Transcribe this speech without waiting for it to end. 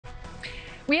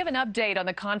We have an update on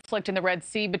the conflict in the Red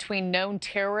Sea between known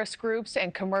terrorist groups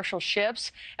and commercial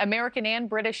ships. American and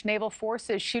British naval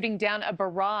forces shooting down a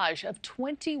barrage of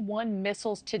 21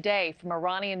 missiles today from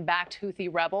Iranian-backed Houthi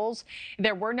rebels.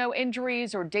 There were no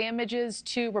injuries or damages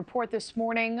to report this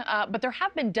morning, but there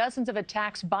have been dozens of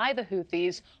attacks by the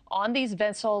Houthis on these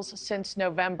vessels since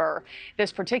November.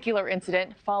 This particular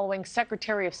incident following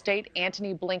Secretary of State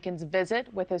Antony Blinken's visit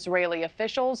with Israeli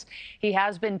officials. He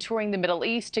has been touring the Middle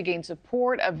East to gain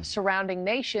support of surrounding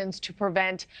nations to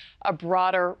prevent a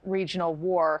broader regional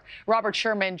war. Robert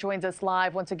Sherman joins us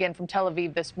live once again from Tel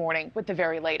Aviv this morning with the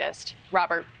very latest.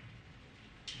 Robert.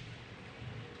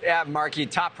 Yeah, Markie,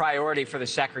 top priority for the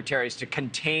secretary is to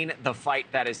contain the fight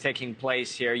that is taking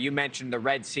place here. You mentioned the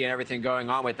Red Sea and everything going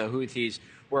on with the Houthis.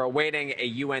 We're awaiting a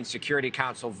UN Security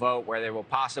Council vote where they will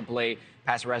possibly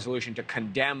pass a resolution to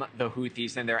condemn the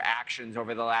Houthis and their actions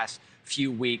over the last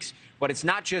few weeks. But it's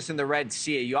not just in the Red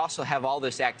Sea. You also have all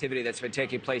this activity that's been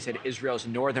taking place at Israel's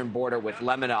northern border with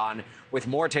Lebanon, with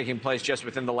more taking place just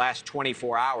within the last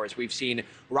 24 hours. We've seen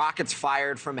rockets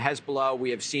fired from Hezbollah. We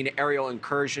have seen aerial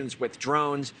incursions with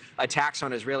drones, attacks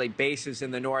on Israeli bases in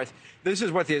the north. This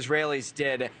is what the Israelis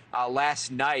did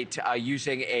last night,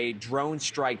 using a drone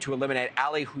strike to eliminate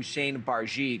Ali Hussein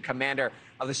Barji, commander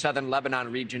of the southern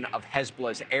Lebanon region of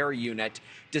Hezbollah's air unit.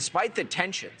 Despite the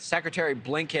tensions, Secretary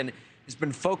Blinken has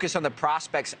been focused on the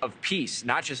prospects of peace,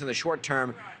 not just in the short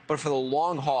term, but for the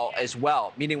long haul as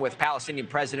well. Meeting with Palestinian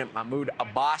President Mahmoud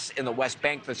Abbas in the West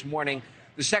Bank this morning,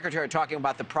 the secretary talking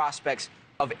about the prospects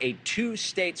of a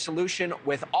two-state solution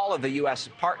with all of the U.S.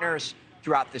 partners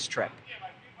throughout this trip.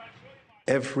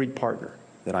 Every partner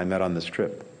that I met on this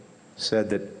trip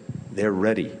said that they're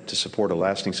ready to support a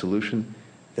lasting solution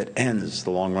that ends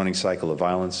the long-running cycle of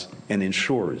violence and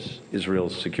ensures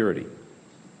Israel's security.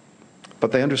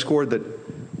 But they underscored that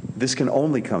this can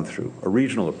only come through a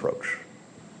regional approach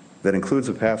that includes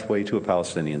a pathway to a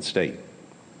Palestinian state.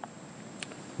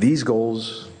 These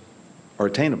goals are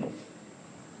attainable,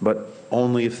 but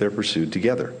only if they're pursued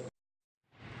together.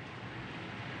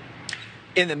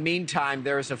 In the meantime,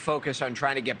 there is a focus on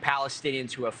trying to get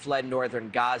Palestinians who have fled northern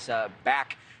Gaza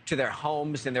back to their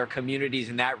homes and their communities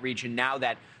in that region now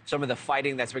that some of the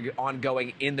fighting that's been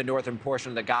ongoing in the northern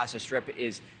portion of the Gaza Strip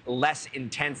is less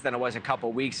intense than it was a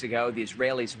couple weeks ago. The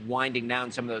Israelis winding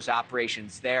down some of those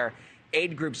operations there.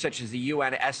 Aid groups such as the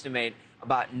UN estimate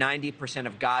about 90%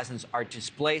 of Gazans are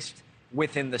displaced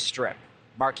within the Strip.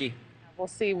 Markie. We'll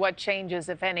see what changes,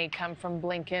 if any, come from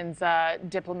Blinken's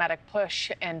diplomatic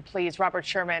push. And please, Robert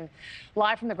Sherman,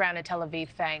 live from the ground in Tel Aviv.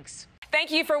 Thanks. Thank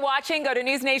you for watching. Go to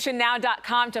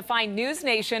newsnationnow.com to find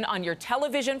NewsNation on your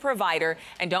television provider.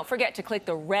 And don't forget to click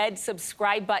the red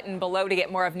subscribe button below to get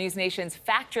more of NewsNation's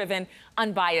fact-driven,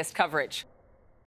 unbiased coverage.